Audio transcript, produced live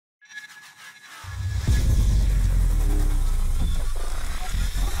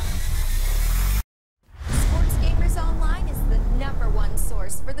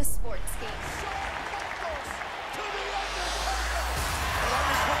first for the sports game.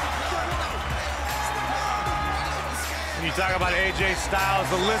 When you talk about AJ Styles,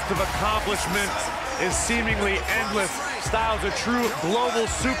 the list of accomplishments is seemingly endless. Styles, a true global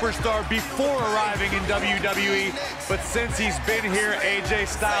superstar before arriving in WWE, but since he's been here, AJ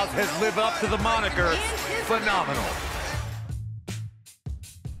Styles has lived up to the moniker phenomenal.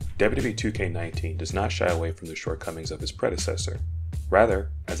 WWE 2K19 does not shy away from the shortcomings of his predecessor. Rather,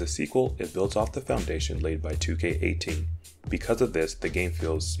 as a sequel, it builds off the foundation laid by 2K18. Because of this, the game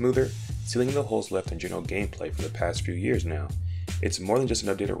feels smoother, sealing the holes left in general gameplay for the past few years now. It's more than just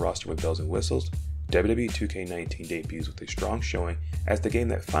an updated roster with bells and whistles. WWE 2K19 debuts with a strong showing as the game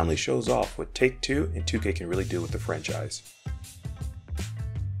that finally shows off what Take-Two and 2K can really do with the franchise.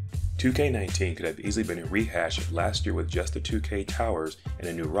 2K19 could have easily been a rehash of last year with just the 2K towers and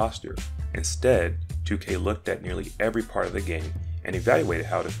a new roster. Instead, 2K looked at nearly every part of the game and evaluated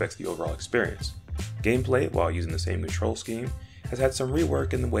how it affects the overall experience. Gameplay, while using the same control scheme, has had some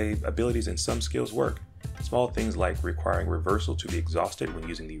rework in the way abilities and some skills work. Small things like requiring reversal to be exhausted when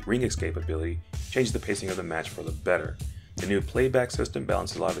using the ring escape ability change the pacing of the match for the better. The new playback system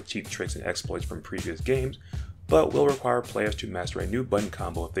balances a lot of the cheap tricks and exploits from previous games, but will require players to master a new button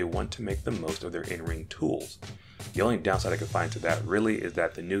combo if they want to make the most of their in-ring tools. The only downside I can find to that really is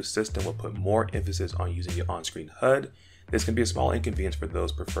that the new system will put more emphasis on using the on-screen HUD. This can be a small inconvenience for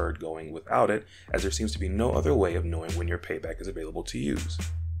those preferred going without it, as there seems to be no other way of knowing when your payback is available to use.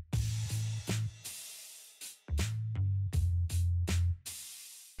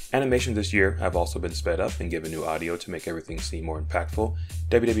 Animations this year have also been sped up and given new audio to make everything seem more impactful.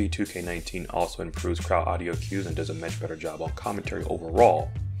 WWE 2K19 also improves crowd audio cues and does a much better job on commentary overall.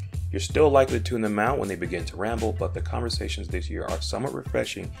 You're still likely to tune them out when they begin to ramble, but the conversations this year are somewhat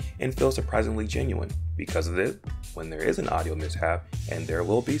refreshing and feel surprisingly genuine. Because of this, when there is an audio mishap, and there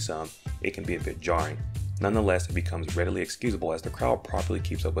will be some, it can be a bit jarring. Nonetheless, it becomes readily excusable as the crowd properly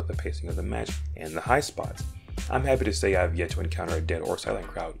keeps up with the pacing of the match and the high spots. I'm happy to say I've yet to encounter a dead or silent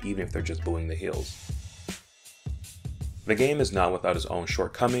crowd, even if they're just booing the heels. The game is not without its own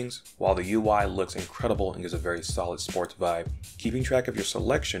shortcomings. While the UI looks incredible and gives a very solid sports vibe, keeping track of your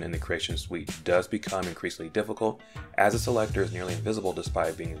selection in the creation suite does become increasingly difficult, as the selector is nearly invisible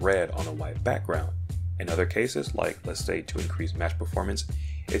despite being red on a white background. In other cases, like let's say to increase match performance,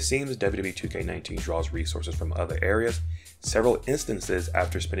 it seems WWE 2K19 draws resources from other areas. Several instances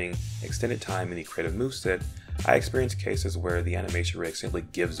after spending extended time in the creative moveset, I experienced cases where the animation rig simply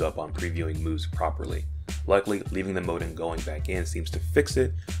gives up on previewing moves properly. Luckily, leaving the mode and going back in seems to fix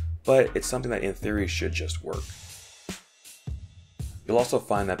it, but it's something that in theory should just work. You'll also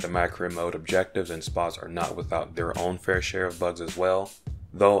find that the My Career mode objectives and spots are not without their own fair share of bugs as well,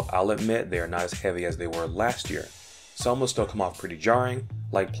 though I'll admit they are not as heavy as they were last year. Some will still come off pretty jarring,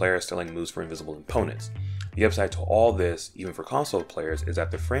 like players stealing moves for invisible opponents. The upside to all this, even for console players, is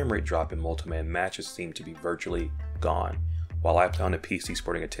that the frame rate drop in multi-man matches seem to be virtually gone. While I play on a PC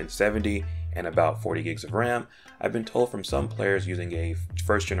sporting a 1070 and about 40 gigs of RAM, I've been told from some players using a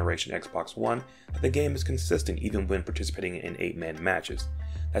first generation Xbox One that the game is consistent even when participating in 8-man matches.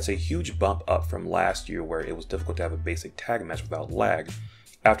 That's a huge bump up from last year where it was difficult to have a basic tag match without lag.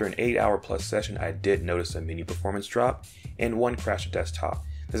 After an 8-hour plus session, I did notice a menu performance drop and one crash to desktop.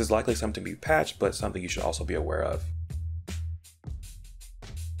 This is likely something to be patched, but something you should also be aware of.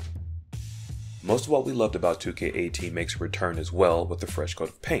 Most of what we loved about 2K18 makes a return as well with the fresh coat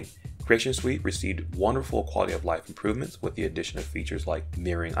of paint. Creation Suite received wonderful quality of life improvements with the addition of features like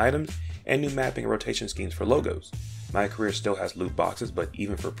mirroring items and new mapping and rotation schemes for logos. My Career still has loot boxes, but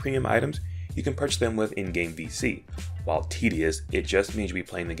even for premium items, you can purchase them with in-game VC. While tedious, it just means you'll be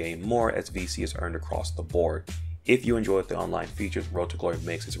playing the game more as VC is earned across the board. If you enjoyed the online features, Road to Glory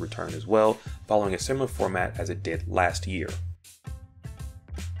makes its return as well, following a similar format as it did last year.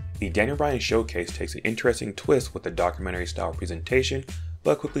 The Daniel Bryan showcase takes an interesting twist with the documentary style presentation,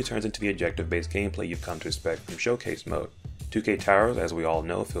 but quickly turns into the objective-based gameplay you've come to expect from showcase mode. 2K Towers, as we all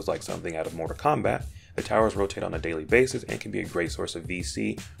know, feels like something out of Mortal Kombat. The towers rotate on a daily basis and can be a great source of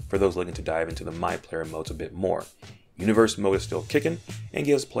VC for those looking to dive into the My Player modes a bit more. Universe mode is still kicking and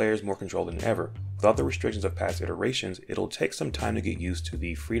gives players more control than ever. Without the restrictions of past iterations, it'll take some time to get used to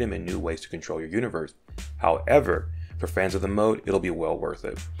the freedom and new ways to control your universe. However, for fans of the mode, it'll be well worth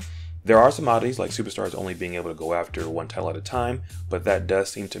it. There are some oddities like superstars only being able to go after one title at a time, but that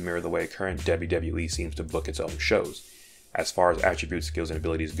does seem to mirror the way current WWE seems to book its own shows. As far as attributes, skills, and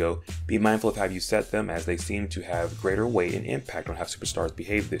abilities go, be mindful of how you set them as they seem to have greater weight and impact on how superstars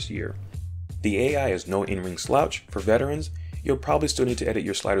behave this year. The AI is no in-ring slouch. For veterans, you'll probably still need to edit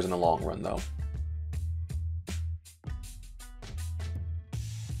your sliders in the long run though.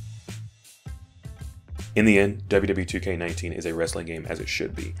 In the end, WWE 2K19 is a wrestling game as it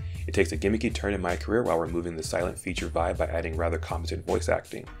should be. It takes a gimmicky turn in my career while removing the silent feature vibe by adding rather competent voice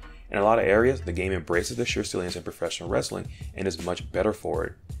acting. In a lot of areas, the game embraces the sheer silliness in professional wrestling and is much better for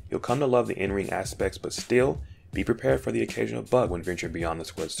it. You'll come to love the in-ring aspects, but still, be prepared for the occasional bug when venturing beyond the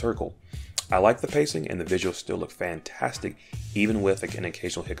squared circle. I like the pacing, and the visuals still look fantastic, even with an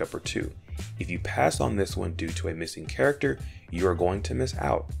occasional hiccup or two. If you pass on this one due to a missing character, you are going to miss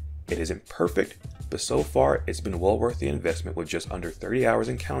out. It isn't perfect, but so far it's been well worth the investment with just under 30 hours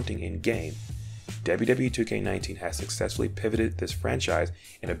and counting in-game. WWE 2K19 has successfully pivoted this franchise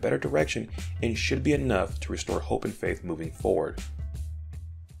in a better direction and should be enough to restore hope and faith moving forward.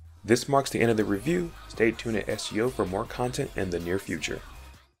 This marks the end of the review. Stay tuned at SGO for more content in the near future.